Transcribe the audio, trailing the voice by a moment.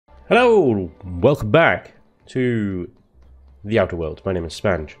Hello, welcome back to the Outer World. My name is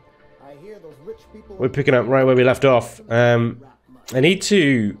Spanj. We're picking up right where we left off. I need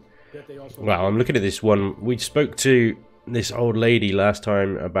to... Well, I'm looking at this one. We spoke to this old lady last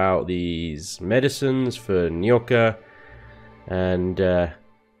time about these medicines for Nyoka. And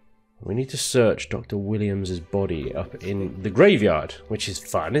we need to search Dr. Williams' body up in the graveyard, which is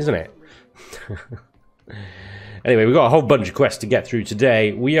fun, isn't it? Anyway, we've got a whole bunch of quests to get through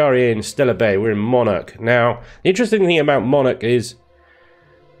today. We are in Stellar Bay. We're in Monarch. Now, the interesting thing about Monarch is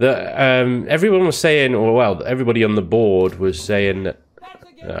that everyone was saying, or well, everybody on the board was saying that...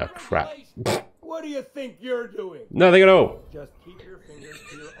 Oh, crap. What do you think you're doing? Nothing at all. Just keep your fingers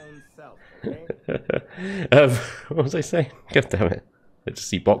to your own self, okay? What was I saying? God damn it. Let's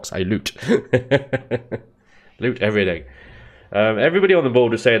see box. I loot. Loot everything. Everybody on the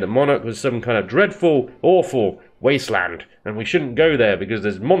board was saying that Monarch was some kind of dreadful, awful wasteland, and we shouldn't go there because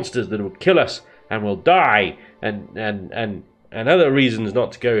there's monsters that will kill us and we'll die, and other reasons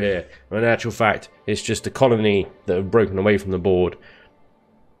not to go here. When in actual fact, it's just a colony that have broken away from the board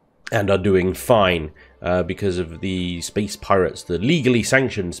and are doing fine because of the space pirates, the legally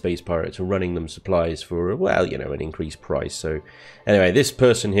sanctioned space pirates, are running them supplies for, well, you know, an increased price. So anyway, this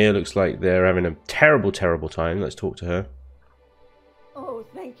person here looks like they're having a terrible, terrible time. Let's talk to her. Oh,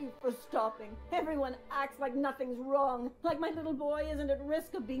 thank you for stopping. Everyone acts like nothing's wrong. Like my little boy isn't at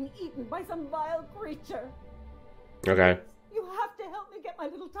risk of being eaten by some vile creature. Okay. You have to help me get my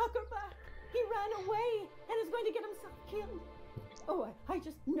little Tucker back. He ran away and is going to get himself killed. Oh, I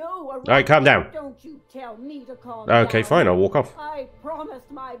just know. Alright, calm down. Don't you tell me to calm down. Okay, fine, I'll walk off. I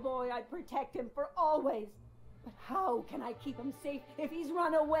promised my boy I'd protect him for always. But how can I keep him safe if he's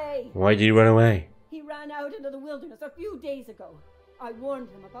run away? Why did he run away? He ran out into the wilderness a few days ago. I warned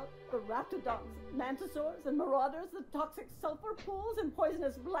him about the raptidons, mantisaurs, and marauders, the toxic sulfur pools, and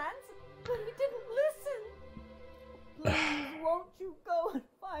poisonous plants, but he didn't listen. Please, won't you go and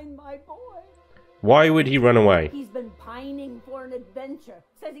find my boy? Why would he run away? He's been pining for an adventure.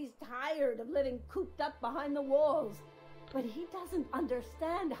 Says he's tired of living cooped up behind the walls. But he doesn't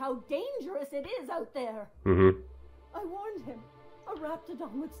understand how dangerous it is out there. I warned him. A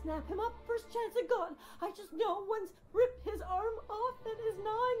raptidon would snap him up first chance it got. I just know one's ripped his arm off and is gnawing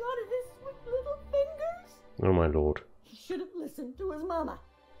on his sweet little fingers. Oh my lord. He should have listened to his mama.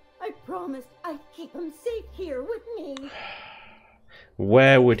 I promised I'd keep him safe here with me.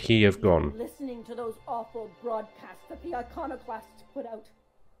 Where would he have gone? Listening to those awful broadcasts that the iconoclasts put out.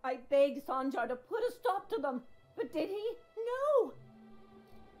 I begged Sanjar to put a stop to them, but did he? No.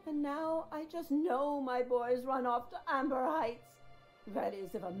 And now I just know my boy's run off to Amber Heights. That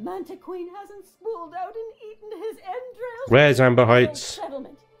is, if a manta queen hasn't spooled out and eaten his entrails. Where's Amber Heights?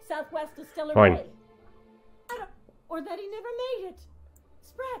 Settlement, southwest of Stellar Fine. Bay. Or that he never made it.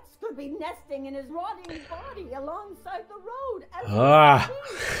 Sprats could be nesting in his rotting body alongside the road.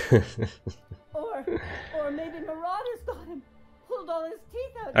 Or maybe marauders got him, pulled all his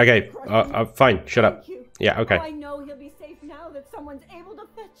teeth out. Okay, fine, shut up. Yeah, okay. Oh, I know he'll be safe now that someone's able to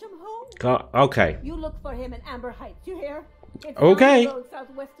fetch him home. Okay. You look for him in Amber Heights, you hear? It's okay. down the road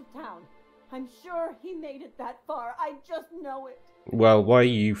southwest of town. I'm sure he made it that far. I just know it. Well, why are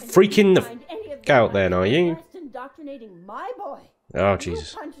you freaking the out then, are you? Indoctrinating my boy. Oh,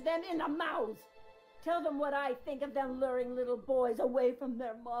 Jesus. You punch them in the mouth. Tell them what I think of them luring little boys away from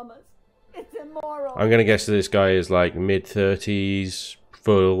their mamas. It's immoral. I'm gonna guess that this guy is like mid-30s,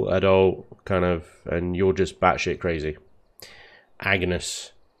 full adult, kind of, and you're just batshit crazy.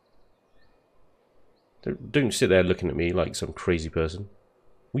 Agnes. Don't sit there looking at me like some crazy person.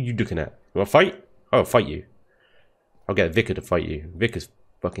 What are you looking at? You want to fight? I'll fight you. I'll get Vicar to fight you. Vicar's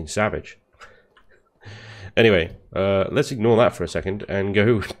fucking savage. Anyway, let's ignore that for a second and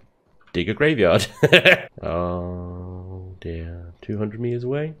go dig a graveyard. Oh dear. 200 meters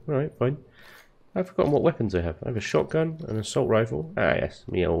away? Alright, fine. I've forgotten what weapons I have. I have a shotgun, an assault rifle. Ah, yes.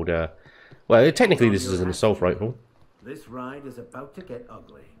 Me old, well, technically this is an assault rifle. This ride is about to get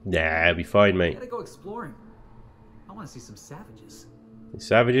ugly. Nah, it'll be fine, mate. Gotta go exploring. I want to see some savages.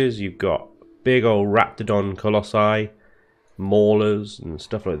 Savages, you've got big old raptidon colossi, maulers, and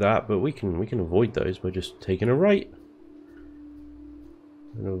stuff like that, but we can avoid those by just taking a right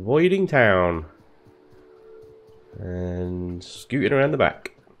and avoiding town and scooting around the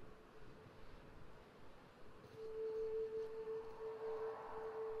back.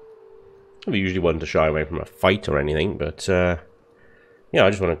 I'm usually one to shy away from a fight or anything, but yeah, I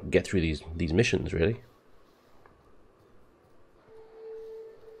just want to get through these missions, really.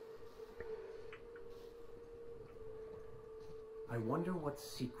 I wonder what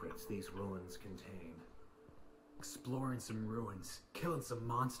secrets these ruins contain. Exploring some ruins, killing some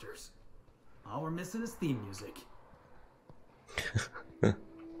monsters. All we're missing is theme music.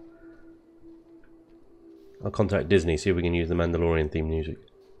 I'll contact Disney, see if we can use the Mandalorian theme music.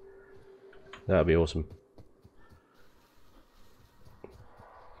 That'd be awesome.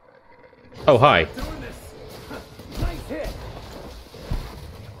 Oh, hi. Nice hit.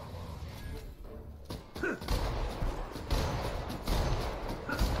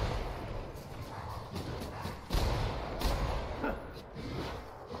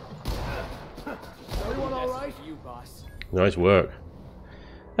 Everyone all right? You, boss. Nice work.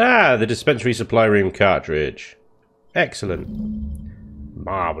 Ah, the dispensary supply room cartridge. Excellent.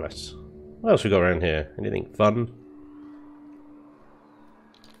 Marvellous. What else we got around here? Anything fun?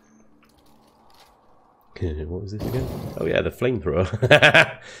 What was this again? Oh yeah, the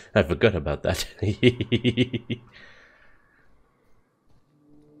flamethrower. I forgot about that. I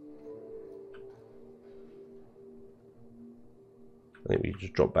think we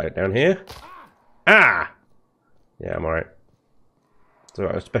just drop back down here. Ah! Yeah, I'm alright. So I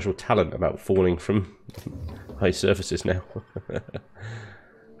have a special talent about falling from high surfaces now. Look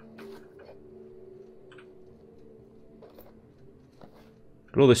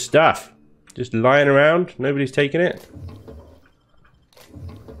at all this stuff. Just lying around. Nobody's taking it.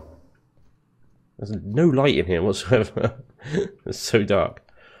 There's no light in here whatsoever. It's so dark.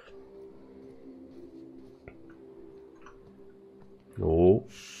 Oh,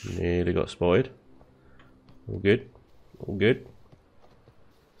 nearly got spotted. All good. All good.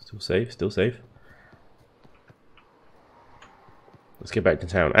 Still safe, still safe. Let's get back to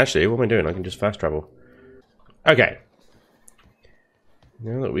town. Actually, what am I doing? I can just fast travel. Okay.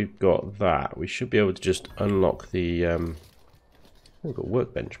 Now that we've got that, we should be able to just unlock the... we've got a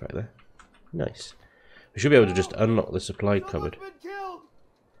workbench back there. Nice. We should be able to just unlock the supply cupboard.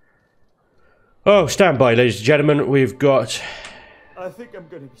 Oh, stand by, ladies and gentlemen. We've got... I think I'm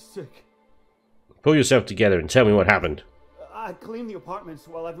gonna be sick. Pull yourself together and tell me what happened. I clean the apartments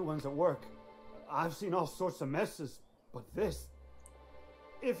while everyone's at work. I've seen all sorts of messes, but this...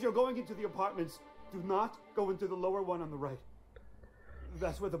 If you're going into the apartments, do not go into the lower one on the right.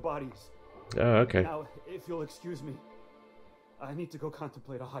 That's where the body is. Oh, okay. Now, if you'll excuse me, I need to go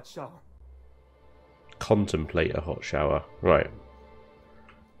contemplate a hot shower. Contemplate a hot shower. Right.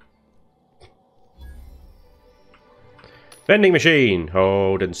 Vending machine.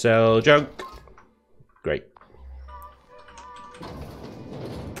 Hold and sell junk. Great.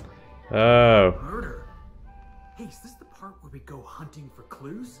 Oh. Murder. Hey, is this the part where we go hunting for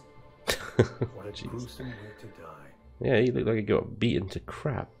clues? What a gruesome way to die. Yeah, he looked like he got beaten to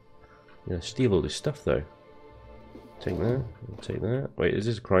crap. I'm gonna steal all this stuff though. Take that. Take that. Wait, is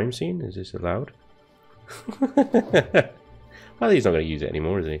this a crime scene? Is this allowed? Well, he's not going to use it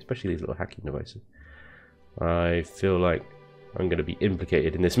anymore, is he? Especially these little hacking devices. I feel like I'm going to be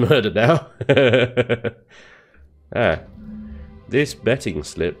implicated in this murder now. Ah. This betting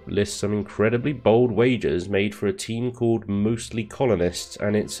slip lists some incredibly bold wagers made for a team called Mostly Colonists,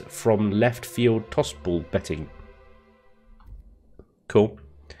 and it's from left field tossball betting. Cool.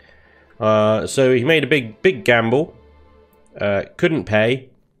 So he made a big gamble, couldn't pay,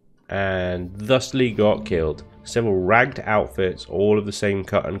 and thusly got killed. Several ragged outfits, all of the same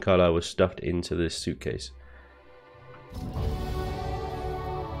cut and color, were stuffed into this suitcase.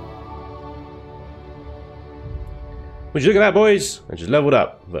 Would you look at that, boys? I just leveled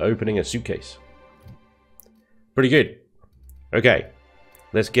up for opening a suitcase. Pretty good. Okay,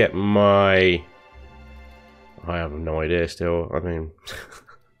 let's get my... I have no idea still. I mean...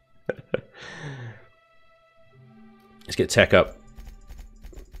 Let's get tech up.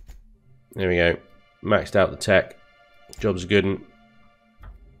 There we go. Maxed out the tech. Job's good. And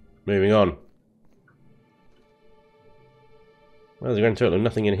moving on. Well, there's a grand total of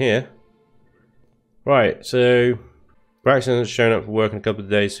nothing in here. Right, so... Braxton has shown up for work in a couple of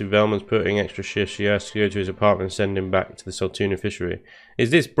days, so Velma's putting extra shifts. She has to go to his apartment and send him back to the Saltuna fishery. Is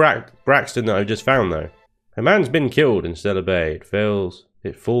this Braxton that I've just found, though? A man's been killed in Stella Bay. It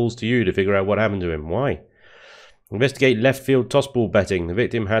falls to you to figure out what happened to him. Why? Investigate left field tossball betting. The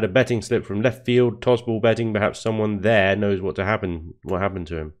victim had a betting slip from left field tossball betting. Perhaps someone there knows what happened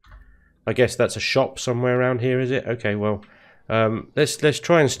to him. I guess that's a shop somewhere around here, is it? Okay, well, let's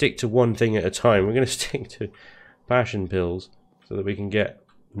try and stick to one thing at a time. We're going to stick to passion pills so that we can get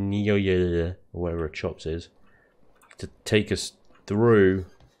or whatever a chops is to take us through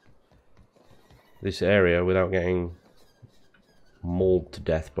this area without getting mauled to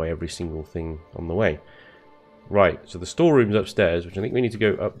death by every single thing on the way. Right, so the storeroom's upstairs, which I think we need to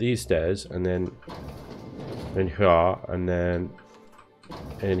go up these stairs and then in here and then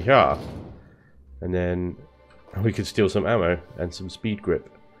in here and then We could steal some ammo and some speed grip.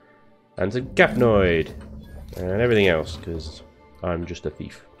 And some capnoid. And everything else, because I'm just a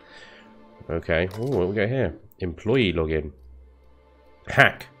thief. Okay, oh, what we got here? Employee login.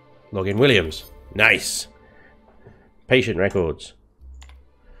 Hack. Login Williams. Nice. Patient records.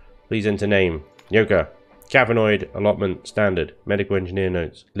 Please enter name. Yoka. Cavanoid allotment standard. Medical engineer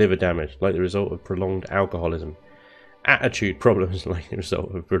notes. Liver damage, like the result of prolonged alcoholism. Attitude problems, like the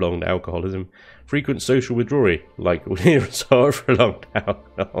result of prolonged alcoholism. Frequent social withdrawal, like the result of prolonged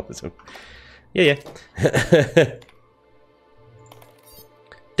alcoholism. Yeah.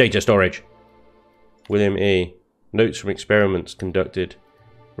 Data storage. William E. Notes from experiments conducted.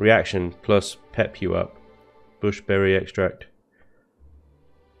 Reaction plus pep you up. Bushberry extract.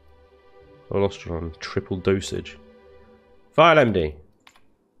 Olostron triple dosage. File MD.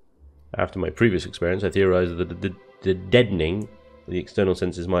 After my previous experience, I theorized that the deadening of the external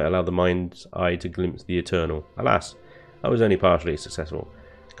senses might allow the mind's eye to glimpse the eternal. Alas, I was only partially successful.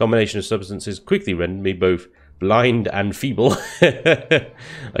 The combination of substances quickly rendered me both blind and feeble.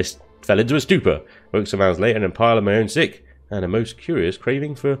 I fell into a stupor, woke some hours later in a pile of my own sick, and a most curious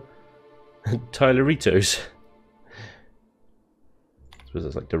craving for Tyleritos. I suppose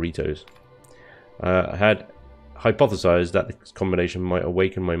that's like Doritos. I had hypothesized that this combination might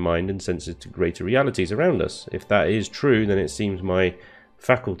awaken my mind and senses to greater realities around us. If that is true, then it seems my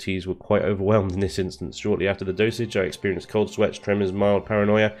faculties were quite overwhelmed in this instance. Shortly after the dosage, I experienced cold sweats, tremors, mild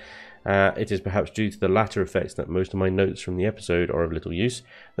paranoia. It is perhaps due to the latter effects that most of my notes from the episode are of little use.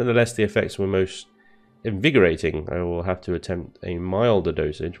 Nonetheless, the effects were most invigorating. I will have to attempt a milder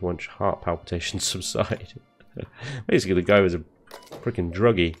dosage once heart palpitations subside. Basically, the guy was a freaking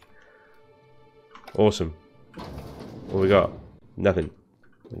druggie. Awesome. What we got? Nothing.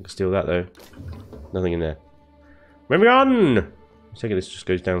 I can steal that though. Nothing in there. Moving on! I think this just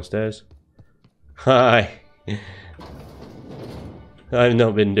goes downstairs. Hi! I've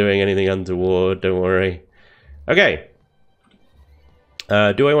not been doing anything untoward, don't worry. Okay.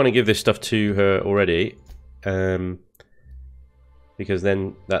 Do I want to give this stuff to her already? Because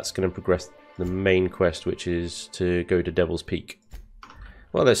then that's going to progress the main quest, which is to go to Devil's Peak.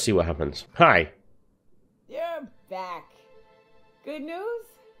 Well, let's see what happens. Hi! You're back. Good news?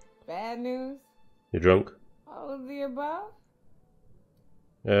 Bad news? You're drunk? All of the above?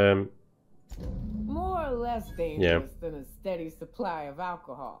 More or less dangerous than a steady supply of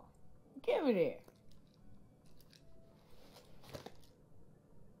alcohol. Give it here.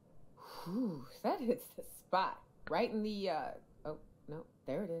 Whew, that hits the spot. Right in the, oh, no,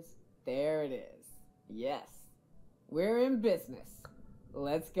 there it is. There it is. Yes. We're in business.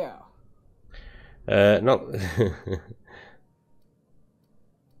 Let's go. Not...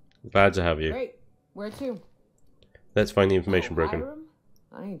 Glad to have you. Great. Where to? Let's find the information broken. Hiram?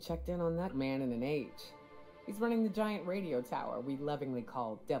 I ain't checked in on that man in an age. He's running the giant radio tower we lovingly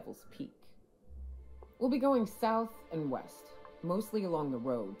call Devil's Peak. We'll be going south and west, mostly along the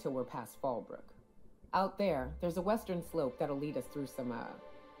road till we're past Fallbrook. Out there, there's a western slope that'll lead us through some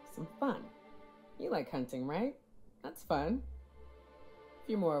fun. You like hunting, right? That's fun. If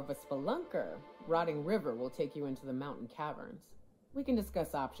you're more of a spelunker, Rotting River will take you into the mountain caverns. We can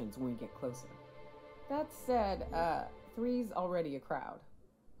discuss options when we get closer. That said, 3's already a crowd.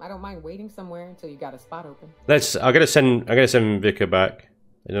 I don't mind waiting somewhere until you got a spot open. I gotta send Vicar back.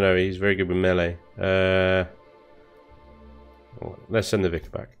 I don't know, he's very good with melee. Let's send the Vicar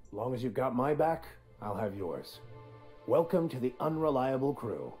back. As long as you've got my back, I'll have yours. Welcome to the unreliable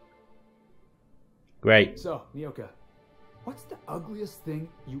crew. Great. So, Nyoka, what's the ugliest thing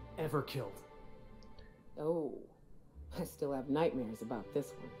you ever killed? Oh, I still have nightmares about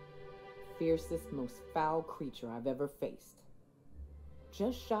this one. Fiercest, most foul creature I've ever faced.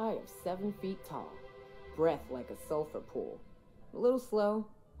 Just shy of 7 feet tall, breath like a sulfur pool, a little slow,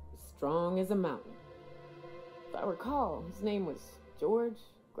 as strong as a mountain. If I recall, his name was George,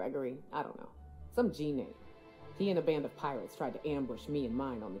 Gregory, I don't know, some G name. He and a band of pirates tried to ambush me and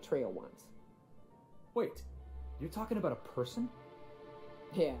mine on the trail once. Wait, you're talking about a person?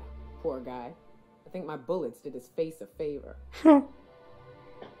 Yeah, poor guy. I think my bullets did his face a favor.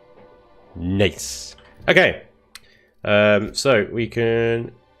 Nice. Okay. So we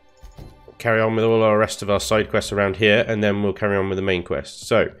can carry on with all our rest of our side quests around here, and then we'll carry on with the main quest.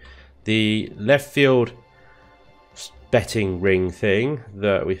 So, the left field betting ring thing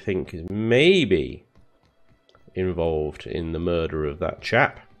that we think is maybe involved in the murder of that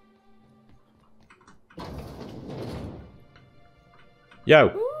chap. Yo!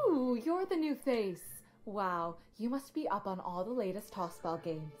 Ooh, you're the new face. Wow, you must be up on all the latest Tossball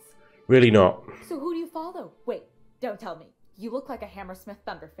games. Really not. So who do you follow? Wait, don't tell me. You look like a Hammersmith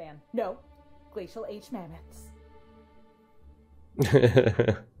Thunder fan. No, Glacial H Mammoths.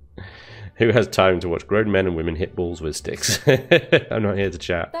 Who has time to watch grown men and women hit balls with sticks? I'm not here to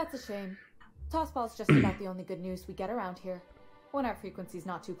chat. That's a shame. Tossball's just about the only good news we get around here. When our frequency's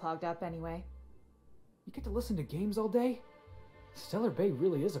not too clogged up anyway. You get to listen to games all day? Stellar Bay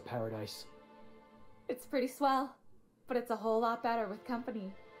really is a paradise. It's pretty swell, but it's a whole lot better with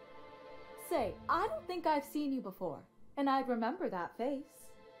company. Say, I don't think I've seen you before, and I'd remember that face.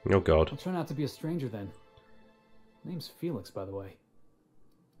 Oh god. I'll try not to be a stranger then. Name's Felix, by the way.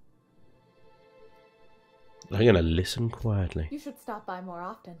 I'm gonna listen quietly. You should stop by more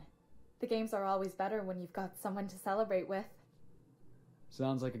often. The games are always better when you've got someone to celebrate with.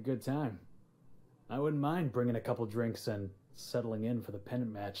 Sounds like a good time. I wouldn't mind bringing a couple drinks and settling in for the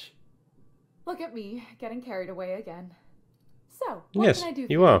pennant match. Look at me, getting carried away again. So, what Yes, can I do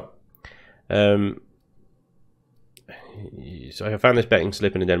you for are. So I found this betting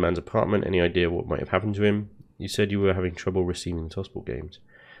slip in a dead man's apartment. Any idea what might have happened to him? You said you were having trouble receiving the Tossball games.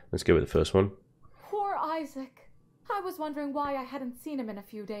 Let's go with the first one. Poor Isaac. I was wondering why I hadn't seen him in a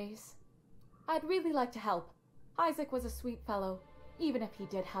few days. I'd really like to help. Isaac was a sweet fellow, even if he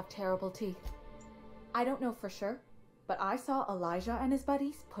did have terrible teeth. I don't know for sure, but I saw Elijah and his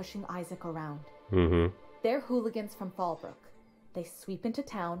buddies pushing Isaac around. They're hooligans from Fallbrook. They sweep into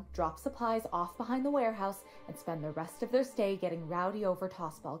town, drop supplies off behind the warehouse, and spend the rest of their stay getting rowdy over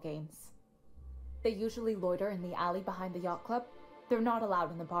tossball games. They usually loiter in the alley behind the yacht club. They're not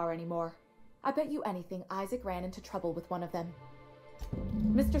allowed in the bar anymore. I bet you anything Isaac ran into trouble with one of them.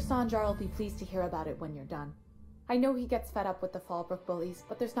 Mr. Sanjar will be pleased to hear about it when you're done. I know he gets fed up with the Fallbrook bullies,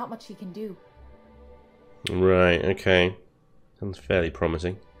 but there's not much he can do. Right, okay. Sounds fairly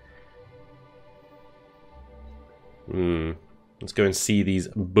promising. Let's go and see these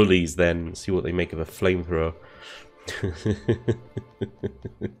bullies then. See what they make of a flamethrower.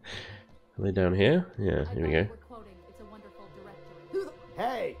 Are they down here? Yeah, here we go.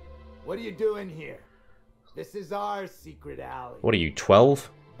 Hey, what are you doing here? This is our secret alley. What are you,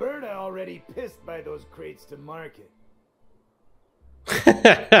 12? Berta already pissed by those crates to market.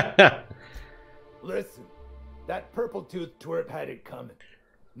 Listen, that purple-toothed twerp had it coming.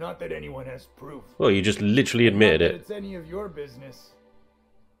 Not that anyone has proof. Well, you just literally admitted it. It's any of your business.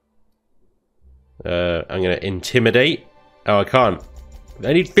 I'm gonna intimidate. Oh, I can't.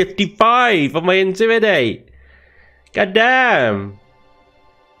 I need 55 on my intimidate. God damn.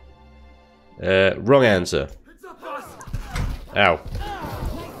 Wrong answer. Ow.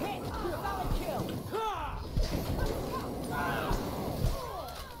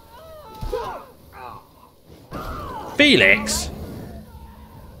 Felix?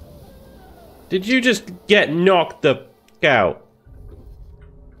 Did you just get knocked the f*** out?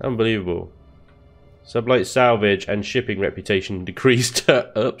 Unbelievable. Sublight salvage and shipping reputation decreased.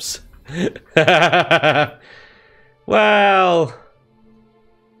 Oops. Well,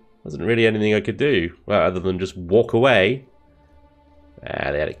 wasn't really anything I could do. Well, other than just walk away.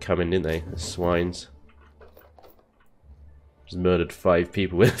 Ah, they had it coming, didn't they? The swines. Just murdered 5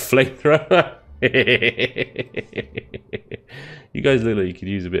 people with a flamethrower. You guys look like you could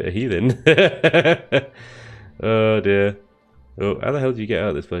use a bit of healing. Oh dear. Oh, how the hell do you get out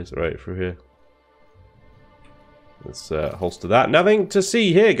of this place? Right, through here. Let's holster that. Nothing to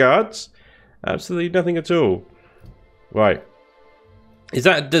see here, guards. Absolutely nothing at all. Right. Does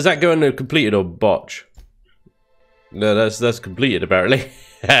that go into completed or botch? No, that's completed apparently.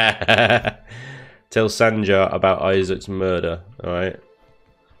 Tell Sanjar about Isaac's murder. Alright.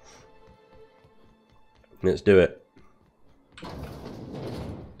 Let's do it.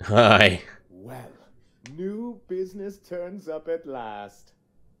 Hi. Well, new business turns up at last.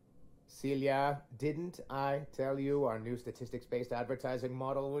 Celia, didn't I tell you our new statistics-based advertising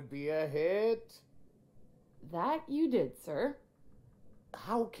model would be a hit? That you did, sir.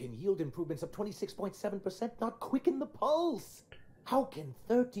 How can yield improvements of 26.7% not quicken the pulse? How can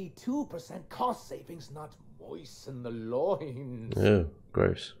 32% cost savings not moisten the loins? Oh,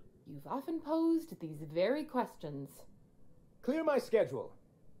 gross. You've often posed these very questions. Clear my schedule.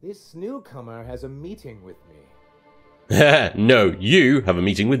 This newcomer has a meeting with me. No, you have a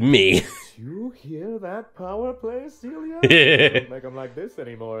meeting with me. You hear that power play, Celia? Don't make them like this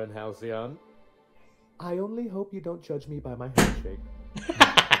anymore in Halcyon. I only hope you don't judge me by my handshake.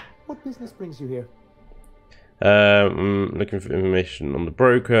 What business brings you here? I'm looking for information on the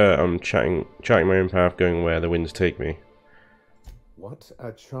broker. I'm charting my own path, going where the winds take me. What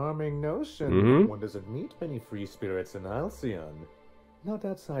a charming notion. One doesn't meet many free spirits in Halcyon. Not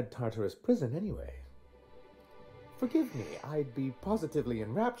outside Tartarus prison, anyway. Forgive me, I'd be positively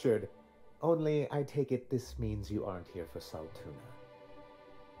enraptured. Only, I take it this means you aren't here for Saltuna.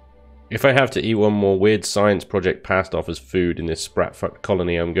 If I have to eat one more weird science project passed off as food in this sprat-fucked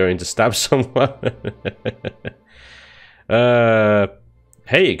colony, I'm going to stab someone. Hey,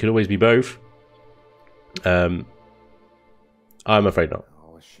 it could always be both. I'm afraid not.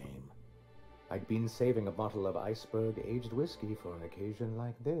 Oh, a shame. I'd been saving a bottle of iceberg-aged whiskey for an occasion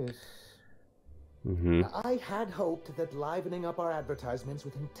like this. I had hoped that livening up our advertisements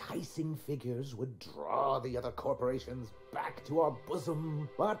with enticing figures would draw the other corporations back to our bosom,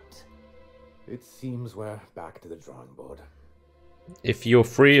 but it seems we're back to the drawing board. If you're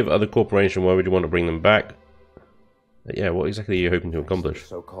free of other corporation, why would you want to bring them back? Yeah, what exactly are you hoping to accomplish?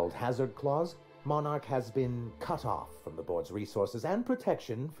 So-called hazard clause, Monarch has been cut off from the board's resources and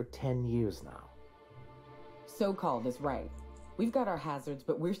protection for 10 years now. So-called is right. We've got our hazards,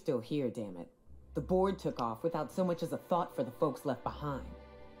 but we're still here, damn it. The board took off without so much as a thought for the folks left behind.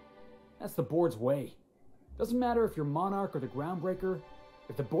 That's the board's way. Doesn't matter if you're Monarch or the Groundbreaker.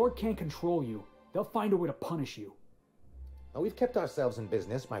 If the board can't control you, they'll find a way to punish you. Now, we've kept ourselves in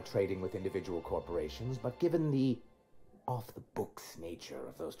business by trading with individual corporations, but given the off-the-books nature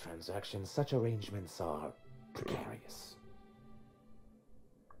of those transactions, such arrangements are precarious.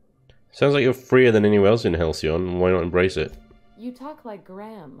 Sounds like you're freer than anyone else in Halcyon. Why not embrace it? You talk like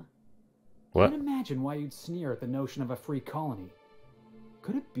Graham. What? I can't imagine why you'd sneer at the notion of a free colony.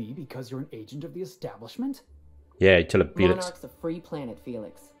 Could it be because you're an agent of the establishment? Yeah, tell it, Felix. Monarch's a free planet,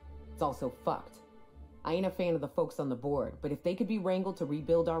 Felix. It's also fucked. I ain't a fan of the folks on the board, but if they could be wrangled to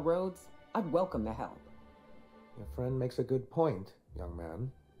rebuild our roads, I'd welcome the help. Your friend makes a good point, young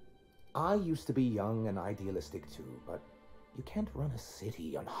man. I used to be young and idealistic too, but you can't run a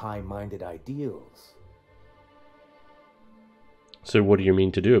city on high-minded ideals. So what do you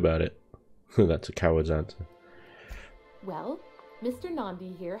mean to do about it? That's a coward's answer. Well, Mr.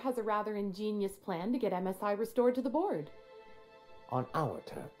 Nandi here has a rather ingenious plan to get MSI restored to the board. On our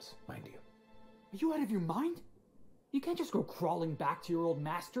terms, mind you. Are you out of your mind? You can't just go crawling back to your old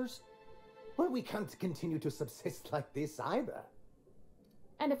masters. Well, we can't continue to subsist like this either.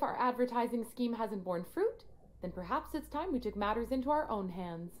 And if our advertising scheme hasn't borne fruit, then perhaps it's time we took matters into our own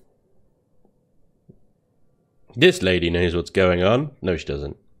hands. This lady knows what's going on. No, she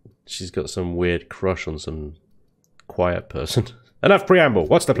doesn't. She's got some weird crush on some quiet person. Enough preamble.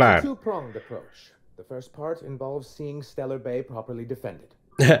 What's the plan? It's a two-pronged approach. The first part involves seeing Stellar Bay properly defended.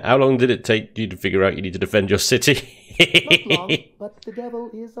 How long did it take you to figure out you need to defend your city? Not long, but the devil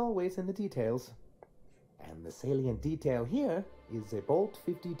is always in the details. And the salient detail here is a Bolt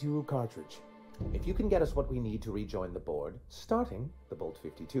 52 cartridge. If you can get us what we need to rejoin the board, starting the Bolt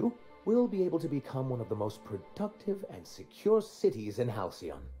 52, we'll be able to become one of the most productive and secure cities in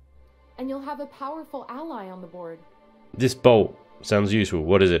Halcyon. And you'll have a powerful ally on the board. This bolt sounds useful.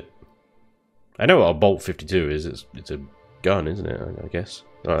 What is it? I know what a Bolt 52 is. It's a gun, isn't it? I guess.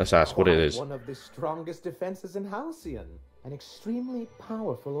 All right, let's ask what it is. One of the strongest defenses in Halcyon. An extremely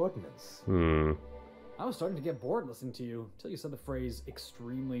powerful ordnance. I was starting to get bored listening to you until you said the phrase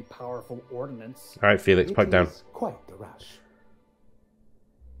extremely powerful ordnance. All right, Felix, pipe down. Quite the rush.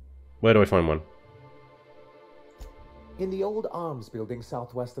 Where do I find one? In the old arms building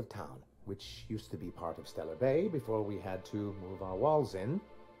southwest of town, which used to be part of Stellar Bay before we had to move our walls in.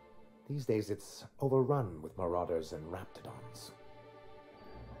 These days it's overrun with marauders and raptidons.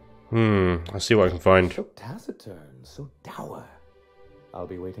 I'll see what I can find. So taciturn, so dour. I'll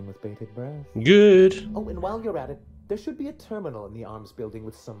be waiting with bated breath. Good. Oh, and while you're at it, there should be a terminal in the arms building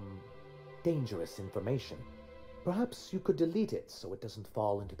with some dangerous information. Perhaps you could delete it so it doesn't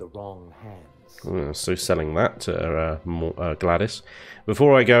fall into the wrong hands. So selling that to Gladys.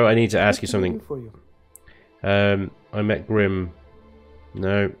 Before I go, I need to ask you something. I met Grim.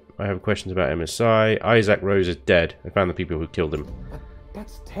 No, I have questions about MSI. Isaac Rose is dead. I found the people who killed him.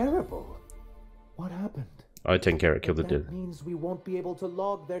 That's terrible. What happened? I take care of killed the dude. That means we won't be able to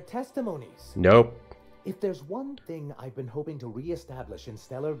log their testimonies. Nope. If there's one thing I've been hoping to re-establish in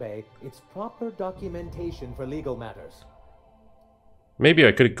Stellar Bay, it's proper documentation for legal matters. Maybe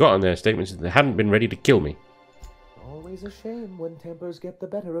I could have gotten their statements if they hadn't been ready to kill me. Always a shame when tempers get the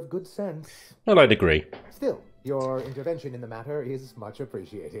better of good sense. Well, I'd agree. Still, your intervention in the matter is much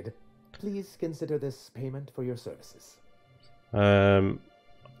appreciated. Please consider this payment for your services. I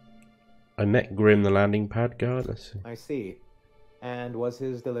met Grim, the landing pad guard. Let's see. I see. And was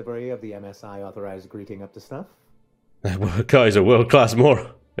his delivery of the MSI authorized greeting up to snuff? That guy's a world-class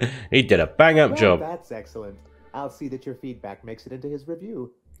moron. He did a bang-up job. That's excellent. I'll see that your feedback makes it into his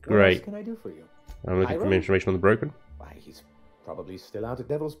review. Great. What else can I do for you? I'm looking for information on the broken. Why, he's probably still out at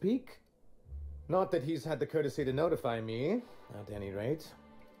Devil's Peak. Not that he's had the courtesy to notify me, at any rate.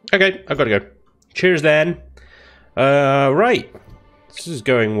 Okay, I've got to go. Cheers then. Right. This is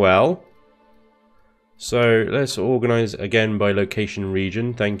going well. So let's organize again by location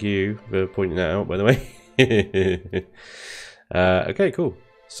region. Thank you for pointing that out, by the way. Okay, cool.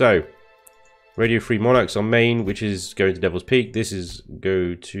 So Radio Free Monarchs on main, which is going to Devil's Peak. This is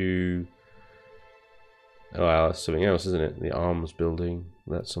go to... Oh, wow, that's something else, isn't it? The Arms building.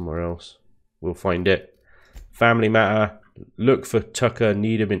 That's somewhere else. We'll find it. Family Matter. Look for Tucker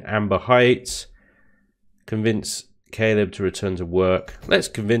Needham in Amber Heights. Convince Caleb to return to work. Let's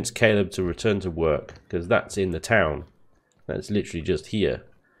convince Caleb to return to work, because that's in the town. That's literally just here.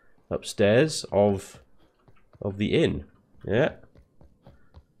 Upstairs of the inn. Yeah.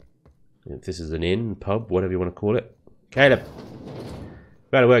 If this is an inn, pub, whatever you want to call it. Caleb.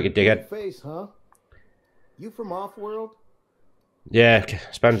 Better work, you dickhead. Face, huh? You from Offworld? Yeah,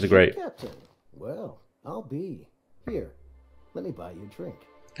 Spanj the Great. Captain. Well, I'll be. Here, let me buy you a drink.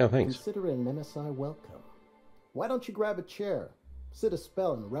 Oh, thanks. Consider it an MSI welcome. Why don't you grab a chair, sit a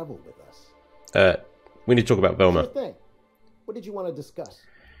spell, and revel with us? We need to talk about Velma. Sure thing. What did you want to discuss?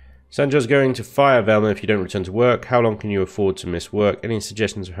 Sandra's going to fire Velma if you don't return to work. How long can you afford to miss work? Any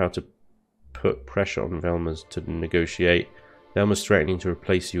suggestions of how to put pressure on Velma's to negotiate? Velma's threatening to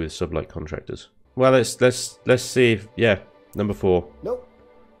replace you with sublight contractors. Well, let's see if, yeah, number 4. Nope.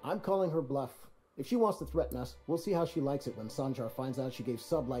 I'm calling her bluff. If she wants to threaten us, we'll see how she likes it when Sanjar finds out she gave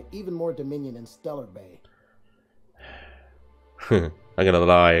Sublight even more dominion in Stellar Bay. I'm gonna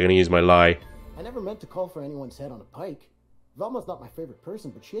lie. I'm gonna use my lie. I never meant to call for anyone's head on a pike. Velma's not my favorite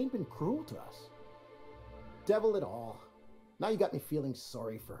person, but she ain't been cruel to us. Devil it all. Now you got me feeling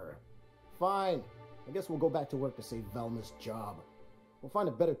sorry for her. Fine. I guess we'll go back to work to save Velma's job. We'll find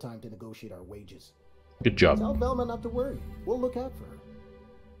a better time to negotiate our wages. Good job. Tell Velma not to worry. We'll look out for her.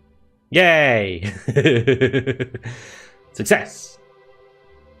 Yay! Success!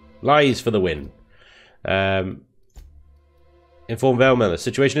 Lies for the win. Inform Velma the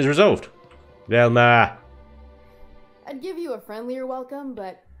situation is resolved. Velma! I'd give you a friendlier welcome,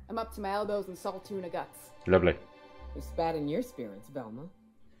 but I'm up to my elbows in salt tuna guts. Lovely. You're spat in your spirits, Velma.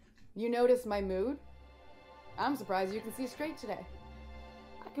 You notice my mood? I'm surprised you can see straight today.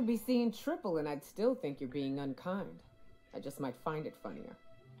 I could be seeing triple and I'd still think you're being unkind. I just might find it funnier.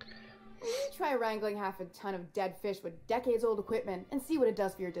 You try wrangling half a ton of dead fish with decades-old equipment and see what it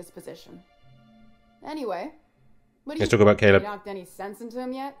does for your disposition. Anyway, what do you Let's talk about Caleb. You knocked any sense into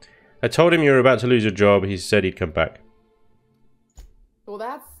him yet? I told him you were about to lose your job. He said he'd come back. Well,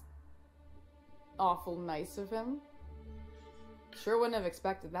 that's awful nice of him. Sure wouldn't have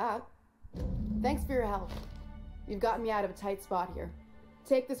expected that. Thanks for your help. You've gotten me out of a tight spot here.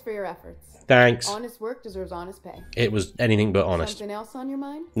 Take this for your efforts. Thanks. Honest work deserves honest pay. It was anything but honest. Something else on your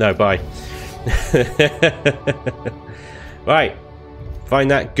mind? No, bye. Right. Find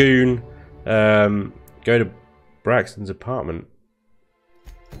that goon. Go to Braxton's apartment.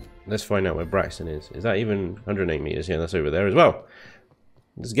 Let's find out where Braxton is. Is that even 108 meters? Yeah, that's over there as well.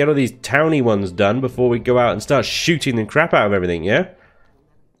 Let's get all these towny ones done before we go out and start shooting the crap out of everything, yeah?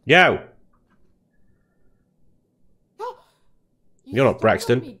 Yo! You're not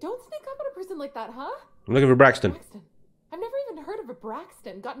Braxton. Don't sneak up on a person like that, huh? I'm looking for Braxton. I've never even heard of a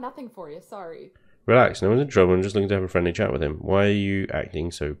Braxton. Got nothing for you, sorry. Relax, no one's in trouble. I'm just looking to have a friendly chat with him. Why are you acting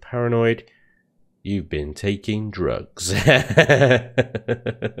so paranoid? You've been taking drugs.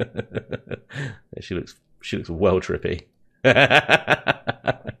 She looks well trippy.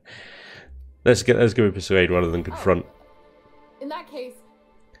 Let's go with persuade rather than confront. In that case,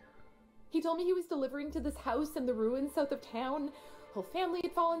 he told me he was delivering to this house in the ruins south of town. Whole family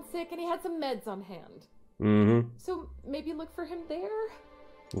had fallen sick and he had some meds on hand. Mm-hmm. So maybe look for him there?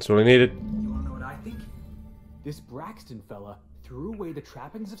 That's all I needed. You wanna know what I think? This Braxton fella threw away the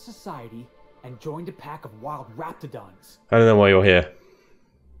trappings of society and joined a pack of wild raptidons. I don't know why you're here.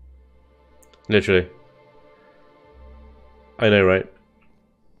 Literally. I know, right?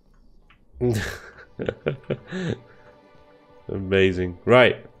 Amazing.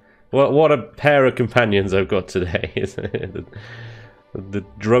 Right. What a pair of companions I've got today, isn't it? The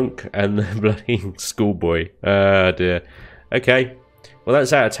drunk and the bloody schoolboy. Ah, dear. Okay. Well,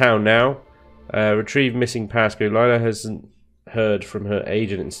 that's out of town now. Retrieve missing passcode. Lila hasn't heard from her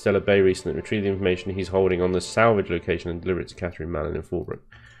agent in Stellar Bay recently. Retrieve the information he's holding on the salvage location and deliver it to Catherine Mallon in Fallbrook.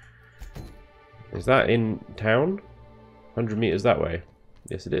 Is that in town? 100 meters that way.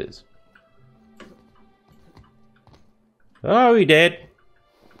 Yes, it is. Oh, he did.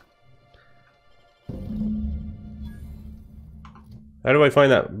 How do I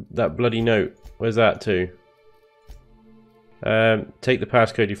find that bloody note? Where's that to? Take the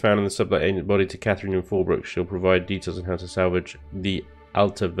passcode you found in the sublight agent body to Catherine in Fallbrook. She'll provide details on how to salvage the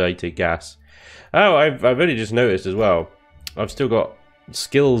Alta Vita gas. Oh, I've only just noticed as well. I've still got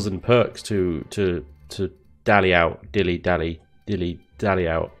skills and perks to dilly out.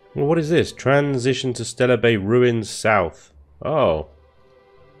 Well, what is this? Transition to Stellar Bay Ruins South. Oh.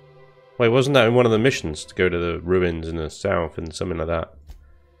 Wait, wasn't that in one of the missions to go to the ruins in the south and something like that?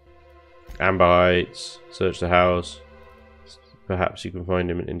 Amber Heights, search the house. Perhaps you can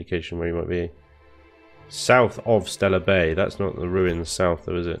find him an indication where he might be. South of Stellar Bay. That's not the ruins south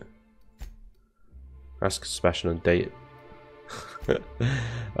though, is it? Ask Sebastian on date.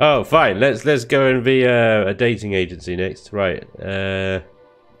 Oh, fine. Let's go and be a dating agency next. Right. That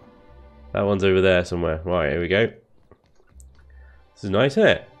one's over there somewhere. Right, here we go. This is nice, isn't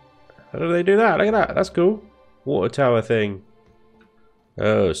it? How do they do that? Look at that. That's cool. Water tower thing.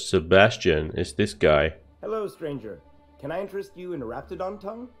 Oh, Sebastian. It's this guy. Hello, stranger. Can I interest you in a raptidon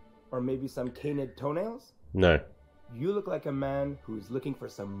tongue? Or maybe some canid toenails? No. You look like a man who's looking for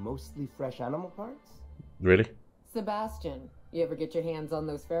some mostly fresh animal parts? Really? Sebastian, you ever get your hands on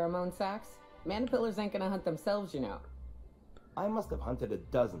those pheromone sacs? Manipillars ain't gonna hunt themselves, you know. I must have hunted a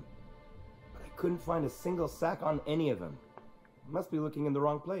dozen. But I couldn't find a single sac on any of them. Must be looking in the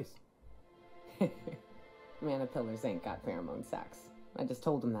wrong place. Manipillars ain't got pheromone sacs. I just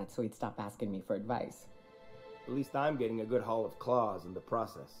told him that so he'd stop asking me for advice. At least I'm getting a good haul of claws in the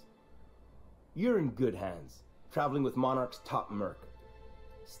process. You're in good hands, traveling with Monarch's top merc.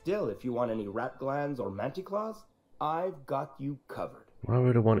 Still, if you want any rat glands or manticlaws, I've got you covered. Why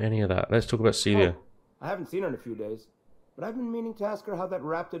would I want any of that? Let's talk about Celia. Oh, I haven't seen her in a few days, but I've been meaning to ask her how that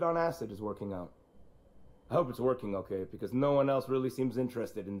raptidon acid is working out. I hope it's working okay, because no one else really seems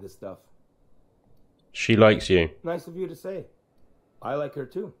interested in this stuff. She likes you. Nice of you to say. I like her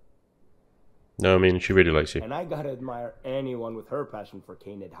too. No, I mean, she really likes you. And I gotta admire anyone with her passion for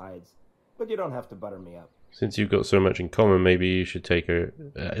canid hides. But you don't have to butter me up. Since you've got so much in common, maybe you should take her,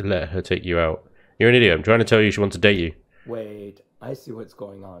 let her take you out. You're an idiot. I'm trying to tell you she wants to date you. Wait, I see what's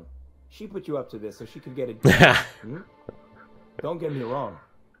going on. She put you up to this so she could get a Don't get me wrong.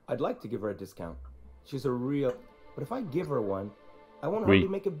 I'd like to give her a discount. She's a real... But if I give her one, I won't hardly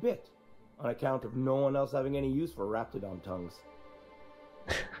make a bit. On account of no one else having any use for raptidon tongues.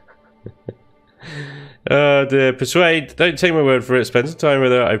 Oh dear. Persuade. Don't take my word for it. Spend some time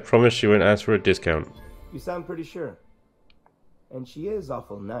with her. I promise she won't ask for a discount. You sound pretty sure. And she is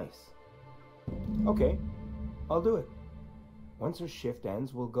awful nice. Okay, I'll do it. Once her shift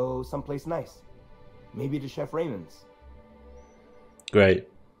ends, we'll go someplace nice. Maybe to Chef Raymond's. Great.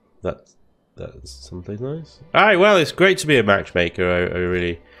 That's someplace nice. Alright, well, it's great to be a matchmaker. I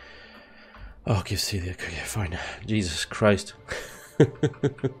really... Oh, give Celia... Okay, fine. Jesus Christ. Have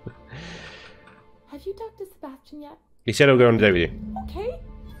you talked to Sebastian yet? He said he'll go on a date with you. Okay,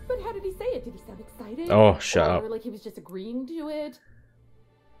 but how did he say it? Did he sound excited? Oh, shut up. Or like he was just agreeing to it?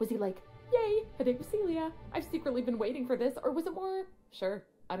 Was he like, yay, a date with Celia. I've secretly been waiting for this. Or was it more, sure,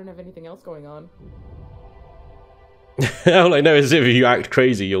 I don't have anything else going on? All I know is if you act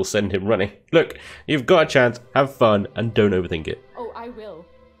crazy, you'll send him running. Look, you've got a chance, have fun, and don't overthink it. Oh, I will.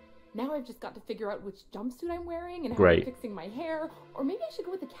 Now I've just got to figure out which jumpsuit I'm wearing and how Great. I'm fixing my hair. Or maybe I should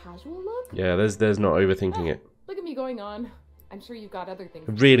go with a casual look. Yeah, there's not overthinking it. Look at me going on. I'm sure you've got other things.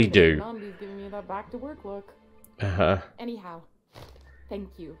 I really do. Nandi's giving me that back to work look. Uh-huh. Anyhow, thank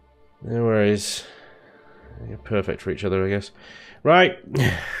you. No worries. You're perfect for each other, I guess. Right.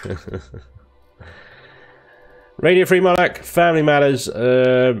 Radio Free Monarch, Family Matters.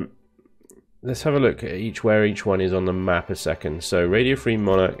 Let's have a look at where each one is on the map a second. So Radio Free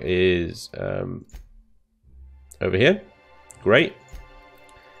Monarch is over here. Great.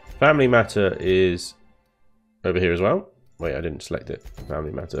 Family Matter is over here as well. Wait, I didn't select it.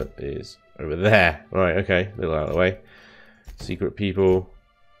 Family Matter is over there. Right, okay. A little out of the way. Secret People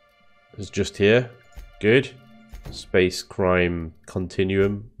is just here. Good. Space Crime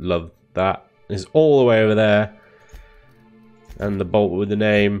Continuum. Love that. It's all the way over there. And the bolt with the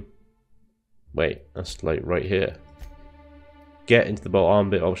name. Wait, that's like right here. Get into the bolt arm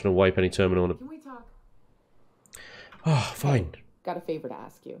bit, optional wipe any terminal. Can we talk? Oh, fine. Hey, got a favor to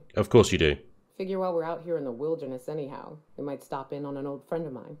ask you. Of course you do. Figure while we're out here in the wilderness anyhow, we might stop in on an old friend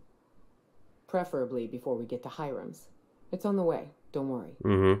of mine. Preferably before we get to Hiram's. It's on the way, don't worry.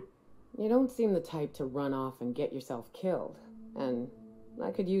 Mm-hmm. You don't seem the type to run off and get yourself killed. And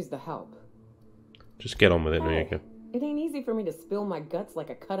I could use the help. Just get on with it, there you go. It ain't easy for me to spill my guts like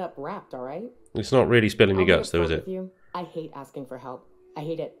a cut-up raft, alright? It's not really spilling your guts, though, is it? I hate asking for help. I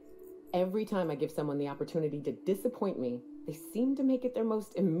hate it. Every time I give someone the opportunity to disappoint me, they seem to make it their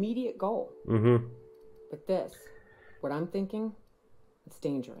most immediate goal. Mm-hmm. But this, what I'm thinking, it's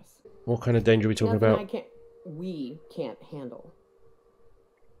dangerous. What kind of danger are we talking about? We can't handle.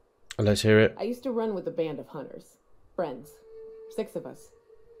 Let's hear it. I used to run with a band of hunters. Friends. 6 of us.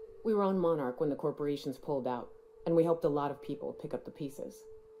 We were on Monarch when the corporations pulled out, and we helped a lot of people pick up the pieces.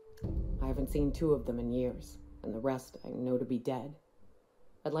 I haven't seen 2 of them in years, and the rest I know to be dead.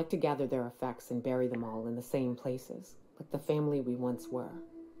 I'd like to gather their effects and bury them all in the same places, like the family we once were.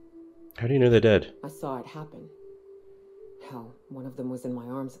 How do you know they're dead? I saw it happen. Hell, one of them was in my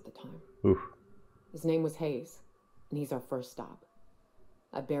arms at the time. Oof. His name was Hayes, and he's our first stop.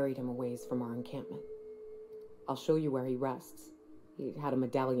 I buried him a ways from our encampment. I'll show you where he rests. He had a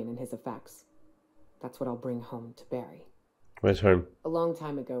medallion in his effects. That's what I'll bring home to Barry. Where's home? A long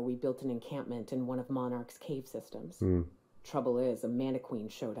time ago, we built an encampment in one of Monarch's cave systems. Trouble is, a Mannequin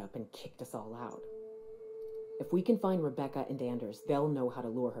showed up and kicked us all out. If we can find Rebecca and Anders, they'll know how to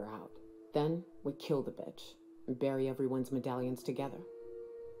lure her out. Then, we kill the bitch and bury everyone's medallions together.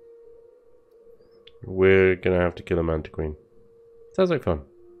 We're gonna have to kill a Mantiqueen. Sounds like fun.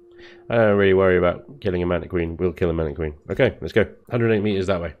 I don't really worry about killing a Mantiqueen. We'll kill a Mantiqueen. Okay, let's go. 108 meters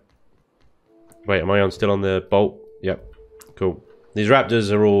that way. Wait, am I still on the bolt? Yep. Cool. These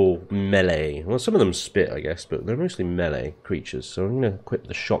raptors are all melee. Well, some of them spit, I guess, but they're mostly melee creatures. So I'm going to equip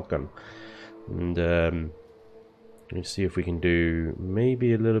the shotgun. And let's see if we can do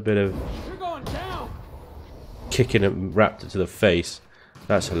maybe a little bit of kicking a raptor to the face.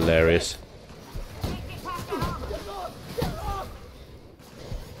 That's hilarious.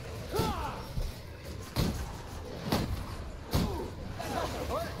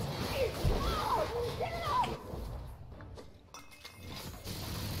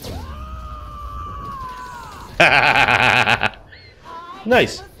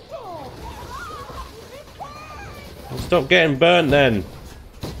 Nice. Stop getting burned then.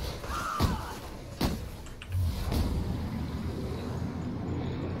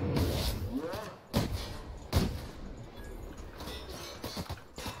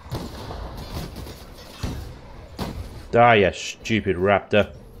 Die, you stupid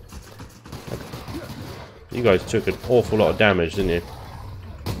raptor. You guys took an awful lot of damage, didn't you?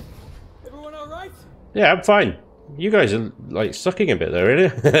 Everyone all right? Yeah, I'm fine. You guys are like sucking a bit though, really.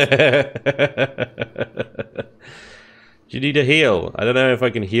 Do you need a heal? I don't know if I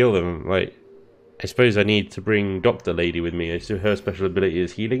can heal them. Like, I suppose I need to bring Dr. Lady with me. So her special ability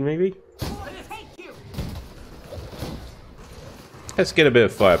is healing, maybe? Let's get a bit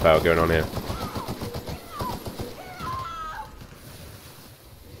of firepower going on here.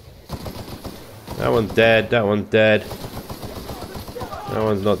 That one's dead, that one's dead. That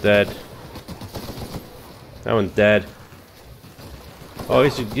one's not dead. That one's dead. Oh,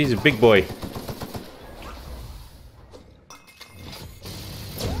 he's a big boy.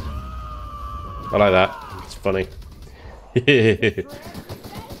 I like that. It's funny.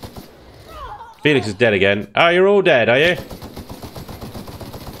 Felix is dead again. Oh, you're all dead, are you?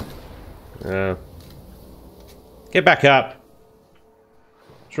 Oh. Get back up.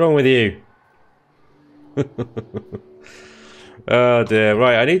 What's wrong with you? Oh dear.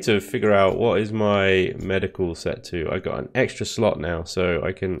 Right, I need to figure out what is my medical set to. I got an extra slot now, so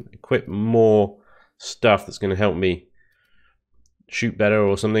I can equip more stuff that's going to help me shoot better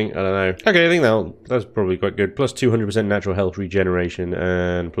or something. I don't know. Okay, I think that's probably quite good. Plus 200% natural health regeneration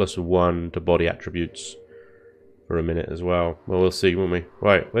and plus 1 to body attributes for a minute as well. Well, we'll see, won't we?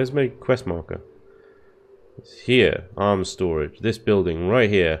 Right, where's my quest marker? It's here. Arms storage. This building right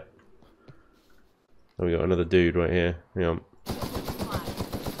here. Oh, we got another dude right here. Hang on.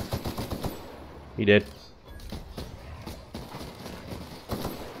 He did.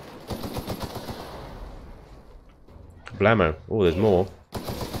 Blammo. Oh, there's more.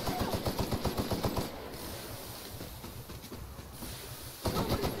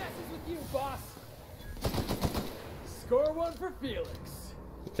 Score one for Felix.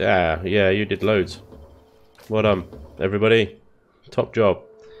 Yeah, you did loads. Well done, everybody. Top job.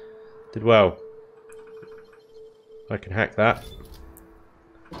 Did well. I can hack that.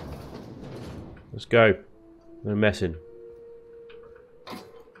 Let's go. No messing.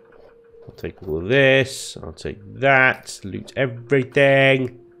 I'll take all of this. I'll take that. Loot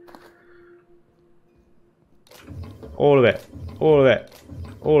everything. All of it. All of it.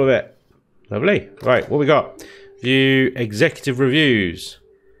 All of it. Lovely. Right, what we got? View executive reviews.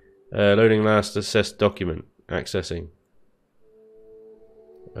 Loading last assessed document. Accessing.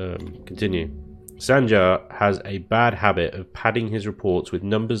 Continue. Sanjar has a bad habit of padding his reports with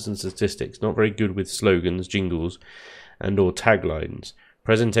numbers and statistics, not very good with slogans, jingles, and or taglines.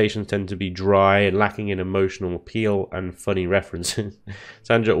 Presentations tend to be dry and lacking in emotional appeal and funny references.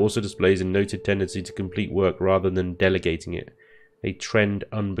 Sanjar also displays a noted tendency to complete work rather than delegating it, a trend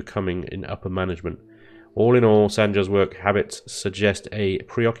unbecoming in upper management. All in all, Sanjar's work habits suggest a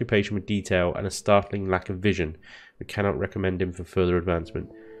preoccupation with detail and a startling lack of vision. We cannot recommend him for further advancement.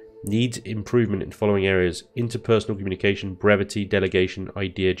 Needs improvement in following areas: interpersonal communication, brevity, delegation,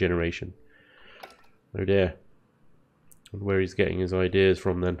 idea generation. Oh dear. And where he's getting his ideas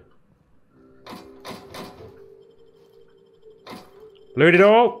from then. Load it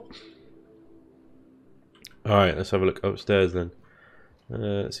all! Alright, let's have a look upstairs then.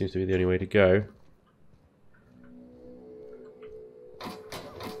 That seems to be the only way to go.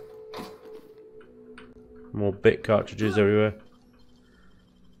 More bit cartridges everywhere.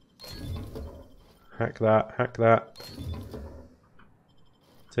 Hack that, hack that.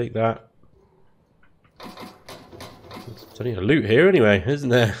 Take that. There's plenty of loot here anyway, isn't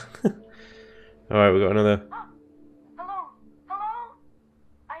there? Alright, we've got another. Hello? Hello?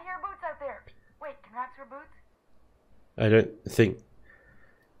 I hear boots out there. Wait, can rats wear boots? I don't think.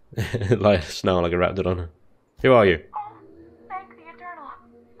 Like snarl like a raptidon. Who are you? Oh, thank the Eternal.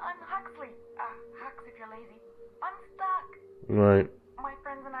 I'm Huxley. Hux if you're lazy. I'm stuck. Right. My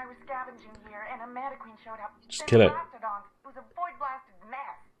friends and I were scavenging here, and a Mantiqueen showed up. Just kill it. Raptidons. It was a void-blasted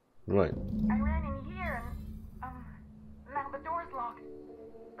mess. Right. I ran in here, and now the door's locked.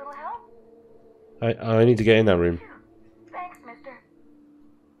 Little help? I need to get in that room. Thanks, mister.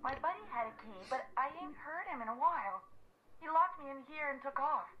 My buddy had a key, but I ain't heard him in a while. He locked me in here and took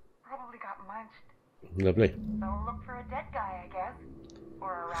off. Probably got munched. Lovely. So look for a dead guy, I guess.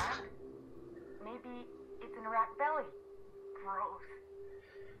 Or a rat. Maybe it's in a rat belly. Gross.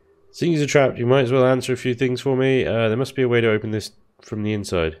 Seeing he's a trap, you might as well answer a few things for me. There must be a way to open this from the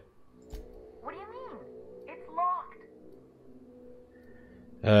inside. What do you mean? It's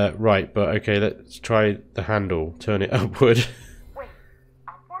locked. Right, but okay, let's try the handle. Turn it upward. Wait,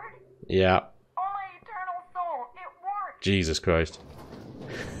 upward? Yeah. Oh my eternal soul, it worked! Jesus Christ.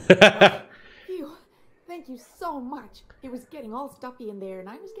 Phew. Thank you so much. It was getting all stuffy in there, and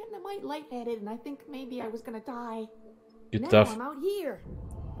I was getting a mite lightheaded, and I think maybe I was gonna die. Good now stuff. I'm out here,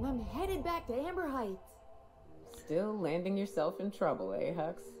 and I'm headed back to Amber Heights. Still landing yourself in trouble, eh,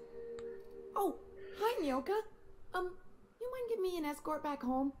 Hux? Oh, hi, Myoka. You mind giving me an escort back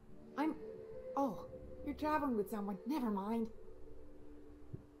home? Oh, you're traveling with someone. Never mind.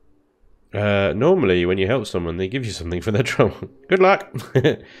 Normally, when you help someone, they give you something for their trouble. Good luck!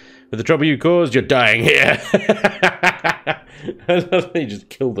 With the trouble you caused, you're dying here! They just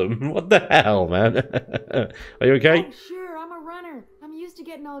killed them. What the hell, man? Are you okay? Oh, sure, I'm a runner. I'm used to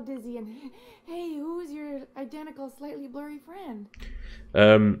getting all dizzy. And hey, who's your identical, slightly blurry friend?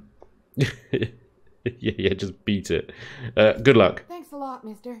 Yeah, just beat it. Good luck. Thanks a lot,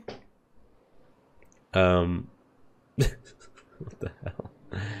 mister. What the hell?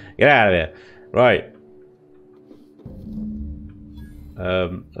 Get out of there. Right.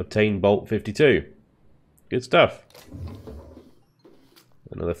 Obtain Bolt 52. Good stuff.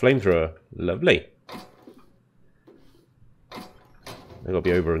 Another flamethrower. Lovely. They're going to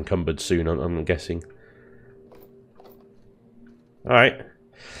be over encumbered soon, I'm guessing. Alright.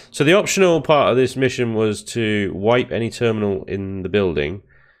 So the optional part of this mission was to wipe any terminal in the building.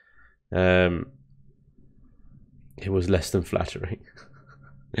 It was less than flattering.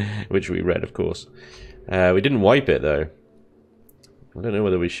 Which we read, of course. We didn't wipe it, though. I don't know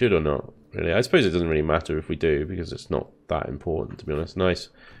whether we should or not, really. I suppose it doesn't really matter if we do, because it's not that important, to be honest. Nice.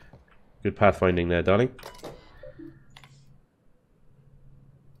 Good pathfinding there, darling.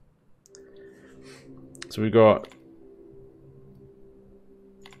 So we've got...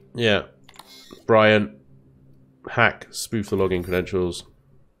 yeah. Brian. Hack. Spoof the login credentials.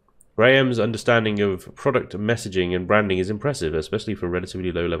 Graham's understanding of product messaging and branding is impressive, especially for a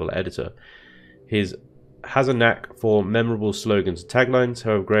relatively low-level editor. His has a knack for memorable slogans and taglines.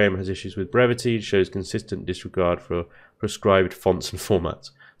 However, Graham has issues with brevity, shows consistent disregard for prescribed fonts and formats.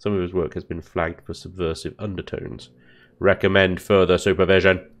 Some of his work has been flagged for subversive undertones. Recommend further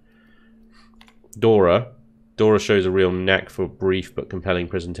supervision. Dora shows a real knack for brief but compelling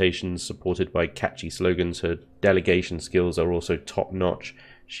presentations supported by catchy slogans. Her delegation skills are also top-notch.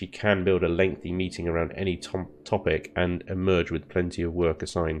 She can build a lengthy meeting around any topic and emerge with plenty of work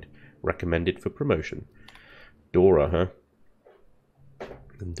assigned. Recommended for promotion. Dora, huh?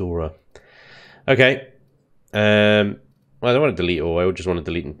 Dora. Okay. Well, I don't want to delete all. I just want to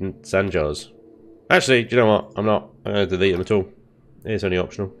delete Sanjar's. Actually, do you know what? I'm not going to delete them at all. It's only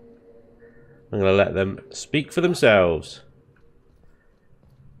optional. I'm going to let them speak for themselves.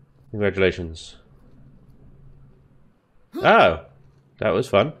 Congratulations. Oh, that was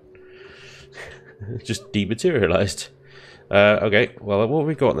fun. Just dematerialized. Okay, well, what have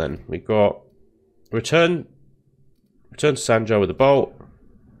we got then? We've got return to Sanjar with a bolt.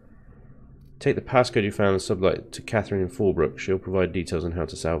 Take the passcode you found and sublight to Catherine in Fallbrook. She'll provide details on how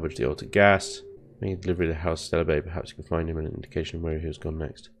to salvage the altered gas. Make delivery to the house Stella Bay. Perhaps you can find him and an indication of where he has gone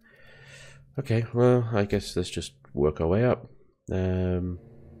next. Okay, well, I guess let's just work our way up. Catherine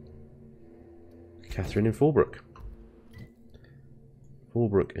in Fallbrook.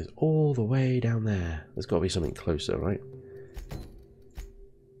 Fallbrook is all the way down there. There's got to be something closer, right?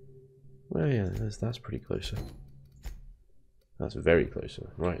 Well, yeah, that's pretty closer. That's very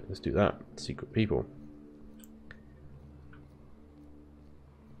closer. Right, let's do that. Secret people.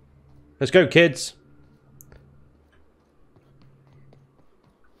 Let's go, kids!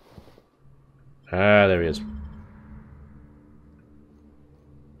 Ah, there he is.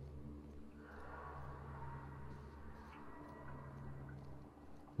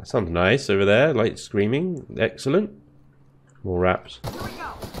 That sounds nice over there. Light screaming. Excellent. More raps.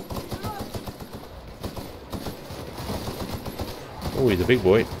 Oh, he's a big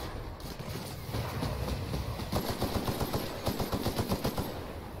boy.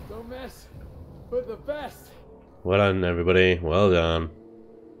 Don't mess with the best. Well done, everybody. Well done.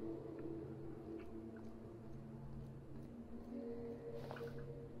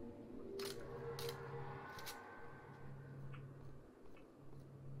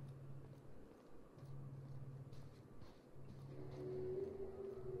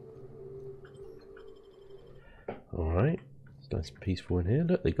 Alright. It's nice and peaceful in here.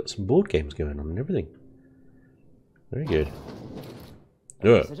 Look, they've got some board games going on and everything. Very good.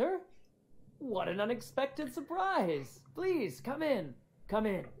 Visitor? What an unexpected surprise! Please, come in. Come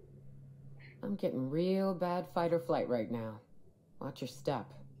in. I'm getting real bad fight or flight right now. Watch your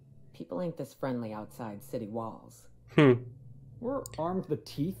step. People ain't this friendly outside city walls. We're armed to the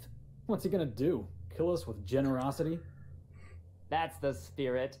teeth. What's he gonna do? Kill us with generosity? That's the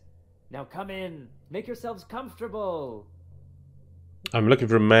spirit. Now come in. Make yourselves comfortable. I'm looking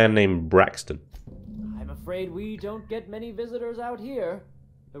for a man named Braxton. I'm afraid we don't get many visitors out here.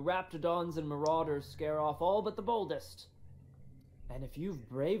 The Raptidons and Marauders scare off all but the boldest. And if you've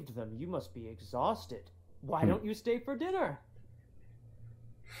braved them, you must be exhausted. Why don't you stay for dinner?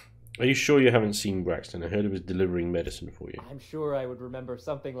 Are you sure you haven't seen Braxton? I heard he was delivering medicine for you. I'm sure I would remember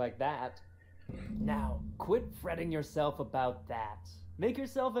something like that. Now, quit fretting yourself about that. Make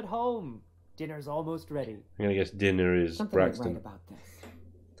yourself at home. Dinner's almost ready. I'm gonna guess dinner is Something Braxton. ain't right about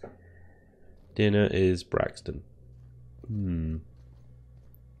this. Dinner is Braxton.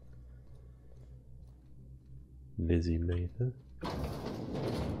 Lizzie Mather.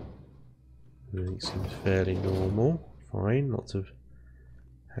 Everything seems fairly normal. Fine. Lots of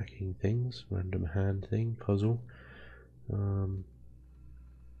hacking things. Random hand thing. Puzzle.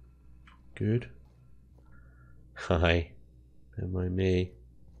 Good. Hi. Don't mind me.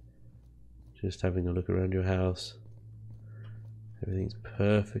 Just having a look around your house. Everything's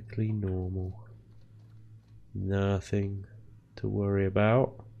perfectly normal. Nothing to worry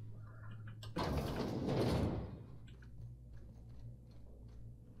about.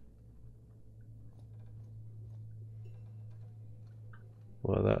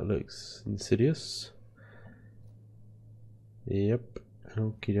 Well, that looks insidious. Yep.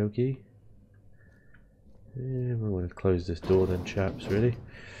 Okie dokie. Yeah, I'm going to close this door then, chaps, really.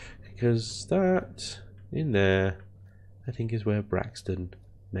 Because that, in there, I think is where Braxton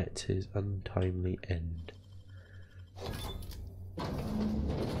met his untimely end.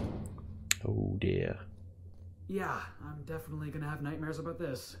 Oh dear. Yeah, I'm definitely gonna have nightmares about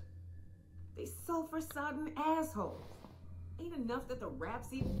this. These sulfur-sodden assholes. Ain't enough that the raps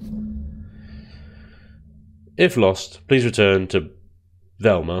even... If lost, please return to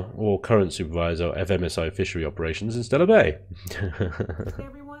Velma or current supervisor of MSI fishery operations in Stella Bay.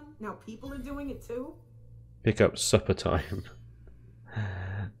 Everyone? Now people are doing it too? Pick up supper time.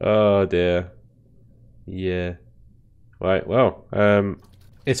 Oh dear. Yeah. Right, well,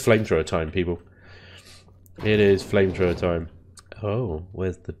 it's flamethrower time, people. It is flamethrower time. Oh,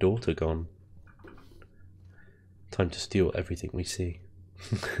 where's the daughter gone? Time to steal everything we see.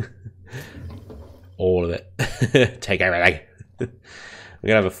 All of it. Take everything. We're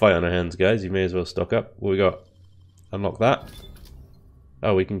gonna have a fight on our hands, guys. You may as well stock up. What we got? Unlock that.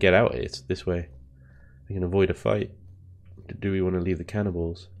 Oh, we can get out it this way. We can avoid a fight. Do we want to leave the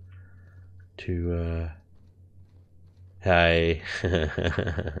cannibals to Hi.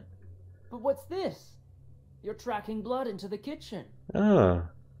 But what's this? You're tracking blood into the kitchen. Ah.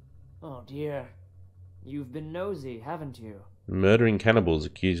 Oh dear. You've been nosy, haven't you? Murdering cannibals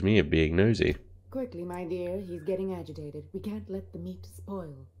accuse me of being nosy. Quickly, my dear. He's getting agitated. We can't let the meat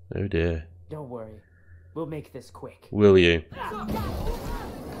spoil. Oh dear. Don't worry. We'll make this quick. Will you?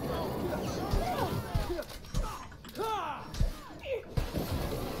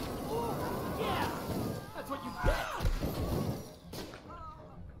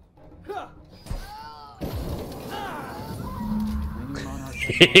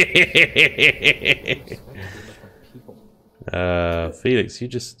 Felix, you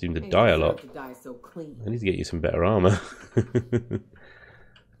just seem to die a lot. I need to get you some better armor.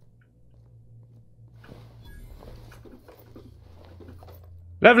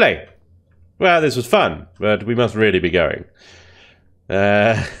 Lovely. Well, this was fun, but we must really be going.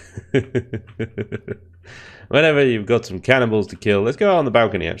 Whenever you've got some cannibals to kill, let's go out on the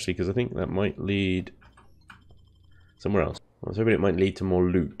balcony actually, because I think that might lead somewhere else. I was hoping it might lead to more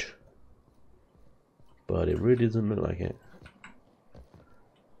loot, but it really doesn't look like it.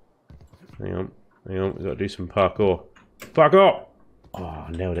 Hang on, we've got to do some parkour. Parkour! Oh,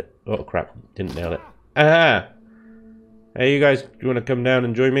 I nailed it. Oh crap, didn't nail it. Aha! Hey, you guys, do you want to come down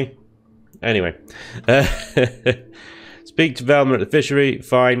and join me? Anyway. Speak to Velma at the fishery,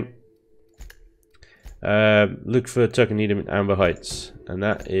 fine. Look for Turkey in Amber Heights. And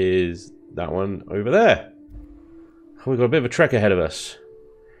that is that one over there. We've got a bit of a trek ahead of us,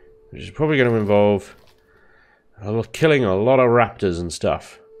 which is probably going to involve killing a lot of raptors and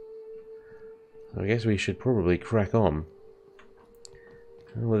stuff. I guess we should probably crack on.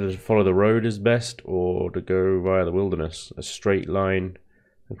 Whether to follow the road is best or to go via the wilderness. A straight line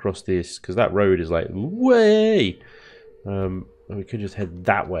across this, because that road is like way. We could just head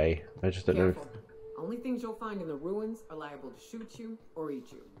that way. I just don't know. Only things you'll find in the ruins are liable to shoot you or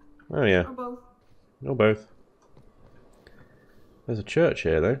eat you. Oh yeah. Or both. Or both. There's a church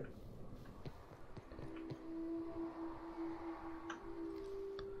here though.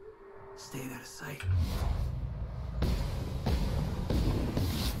 Stay out of sight.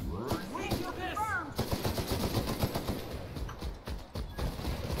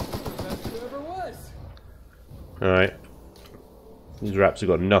 Alright. These raps have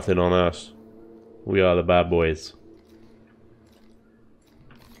got nothing on us. We are the bad boys.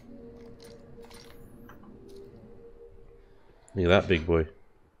 Look at that big boy.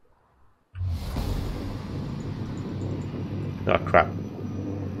 Oh crap.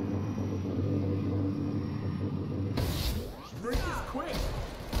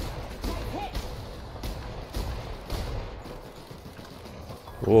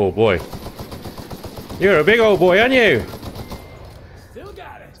 Oh boy. You're a big old boy, aren't you? Still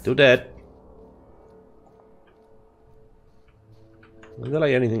got it. Still dead. Is there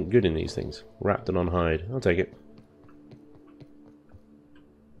like anything good in these things? Wrapped and on hide. I'll take it.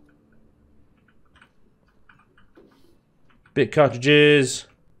 Bit cartridges.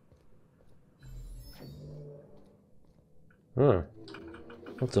 Oh.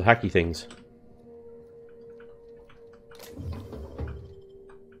 Lots of hacky things.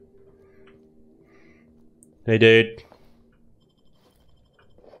 Hey dude.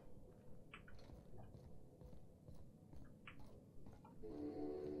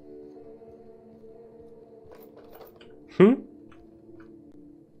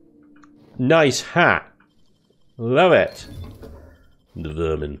 Nice hat. Love it. The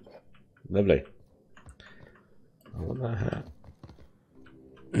vermin. Lovely. I want that hat.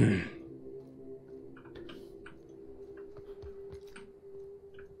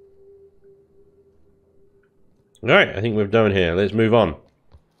 Alright, I think we're done here. Let's move on.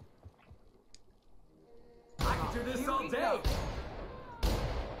 I can do this all day.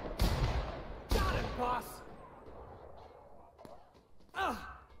 Got it, boss.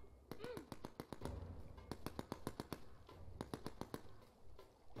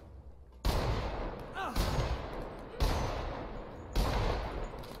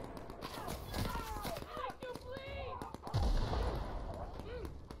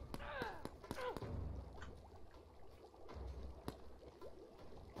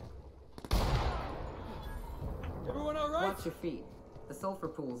 Watch your feet. The sulfur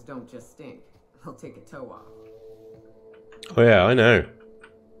pools don't just stink. They'll take a toe off. Oh yeah, I know.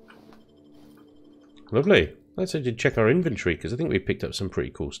 Lovely. Let's actually check our inventory, because I think we picked up some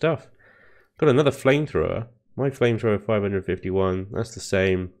pretty cool stuff. Got another flamethrower. My flamethrower 551. That's the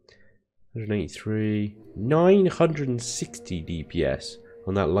same. 183. 960 DPS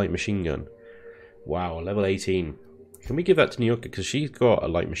on that light machine gun. Wow, level 18. Can we give that to Nyoka? Because she's got a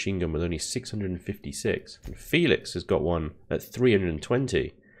light machine gun with only 656. And Felix has got one at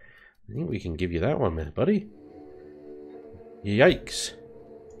 320. I think we can give you that one there, buddy. Yikes.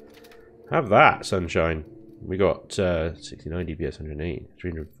 Have that, sunshine. We got 69 DPS, 108,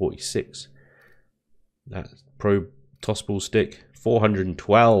 346. That's pro tossball stick.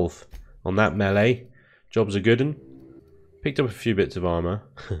 412 on that melee. Job's a good one. Picked up a few bits of armor.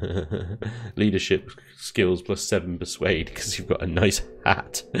 Leadership skills plus 7 persuade because you've got a nice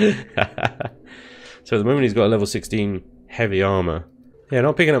hat. So at the moment he's got a level 16 heavy armor. Yeah,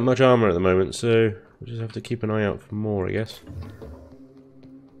 not picking up much armor at the moment, so we'll just have to keep an eye out for more, I guess.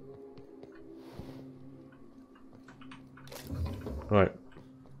 Right.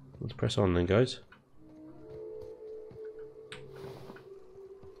 Let's press on then, guys.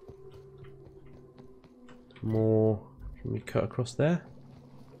 More. Can we cut across there?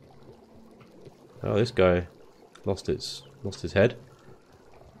 Oh, this guy lost his head.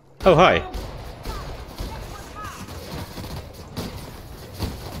 Oh, hi.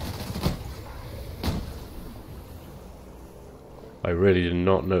 I really did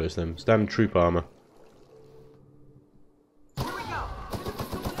not notice them. Standard troop armor.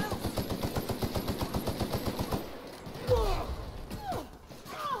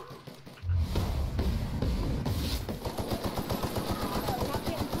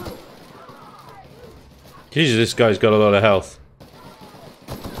 Jesus, this guy's got a lot of health.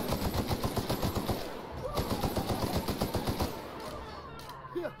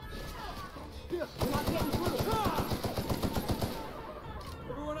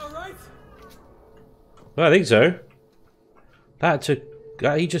 Well, I think so.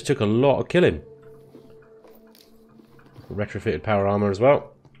 He just took a lot of killing. Retrofitted power armor as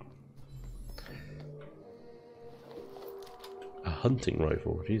well. A hunting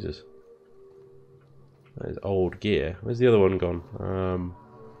rifle, Jesus. That is old gear. Where's the other one gone?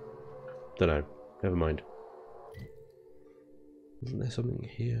 Don't know. Never mind. Isn't there something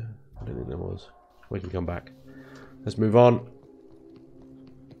here? I don't think there was. We can come back. Let's move on.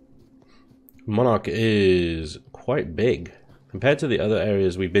 Monarch is quite big. Compared to the other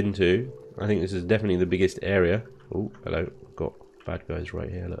areas we've been to, I think this is definitely the biggest area. Oh, hello. I've got bad guys right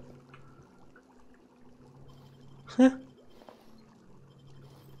here, look. Huh.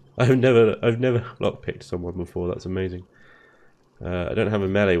 I've never lockpicked someone before, that's amazing. I don't have a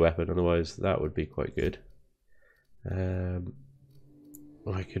melee weapon, otherwise that would be quite good. I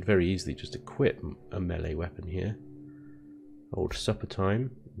could very easily just equip a melee weapon here. Old supper time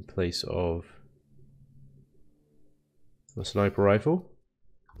in place of a sniper rifle.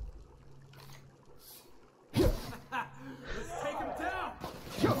 Let's take him down.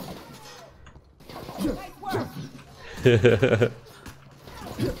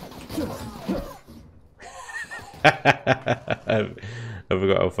 I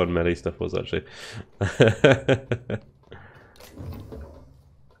forgot how fun melee stuff was actually. I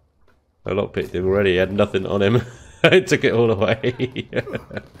lockpicked him already, he had nothing on him. I took it all away.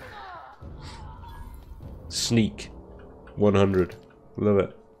 Sneak 100. Love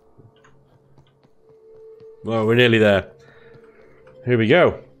it. Well, we're nearly there. Here we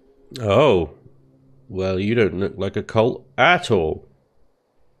go. Oh. Well, you don't look like a cult at all.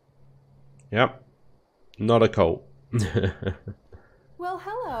 Yep. Not a cult. Well,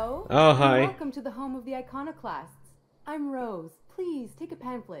 hello. Oh, hi. And welcome to the home of the iconoclasts. I'm Rose. Please take a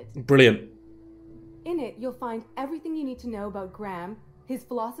pamphlet. Brilliant. In it, you'll find everything you need to know about Graham, his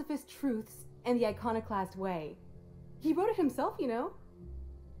philosophist truths, and the iconoclast way. He wrote it himself, you know.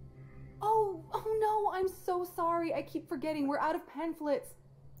 Oh no, I'm so sorry. I keep forgetting. We're out of pamphlets.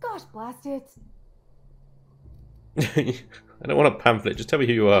 Gosh, blast it. I don't want a pamphlet. Just tell me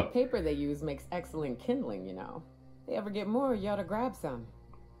who you are. The paper they use makes excellent kindling, you know. If they ever get more, you ought to grab some.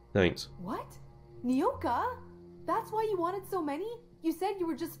 Thanks. What? Nyoka? That's why you wanted so many? You said you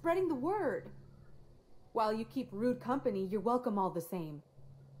were just spreading the word. While you keep rude company, you're welcome all the same.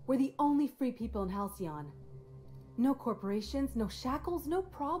 We're the only free people in Halcyon. No corporations, no shackles, no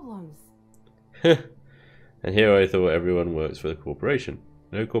problems. And here I thought everyone works for the corporation.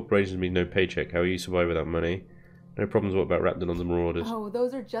 No corporations mean no paycheck. How will you survive without money? No problems. What about Raptidons and Marauders? Oh,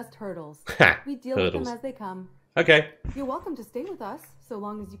 those are just hurdles. We deal with them as they come. Okay. You're welcome to stay with us, so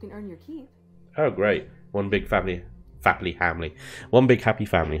long as you can earn your keep. Oh, great. One big family. One big happy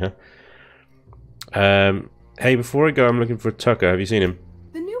family, huh? Hey, before I go, I'm looking for Tucker. Have you seen him?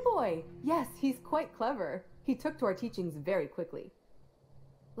 The new boy. Yes, he's quite clever. He took to our teachings very quickly.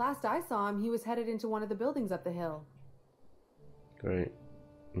 Last I saw him, he was headed into one of the buildings up the hill. Great.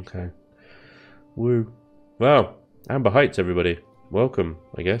 Okay. Woo. Well, Amber Heights, everybody. Welcome,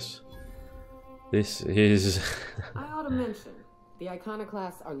 I guess. This is... I ought to mention, the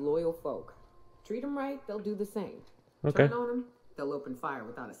iconoclasts are loyal folk. Treat them right, they'll do the same. Okay. Turn on them, they'll open fire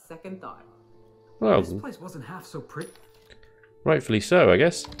without a second thought. Well, This place wasn't half so pretty. rightfully so, I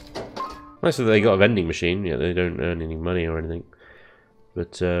guess. Nice that they got a vending machine. Yeah, they don't earn any money or anything.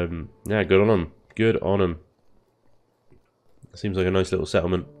 But, yeah, good on them. Good on them. Seems like a nice little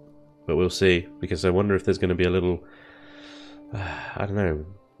settlement. But we'll see. Because I wonder if there's going to be a little... I don't know.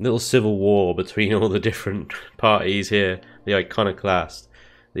 Little civil war between all the different parties here. The Iconoclast,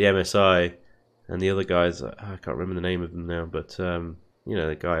 the MSI, and the other guys. I can't remember the name of them now. But, you know,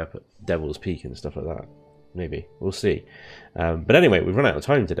 the guy up at Devil's Peak and stuff like that. Maybe. We'll see. But anyway, we've run out of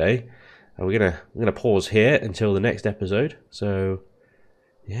time today. we're gonna pause here until the next episode. So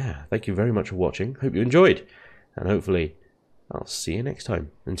yeah, thank you very much for watching. Hope you enjoyed, and hopefully I'll see you next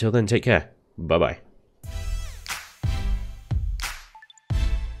time. Until then, take care. Bye bye.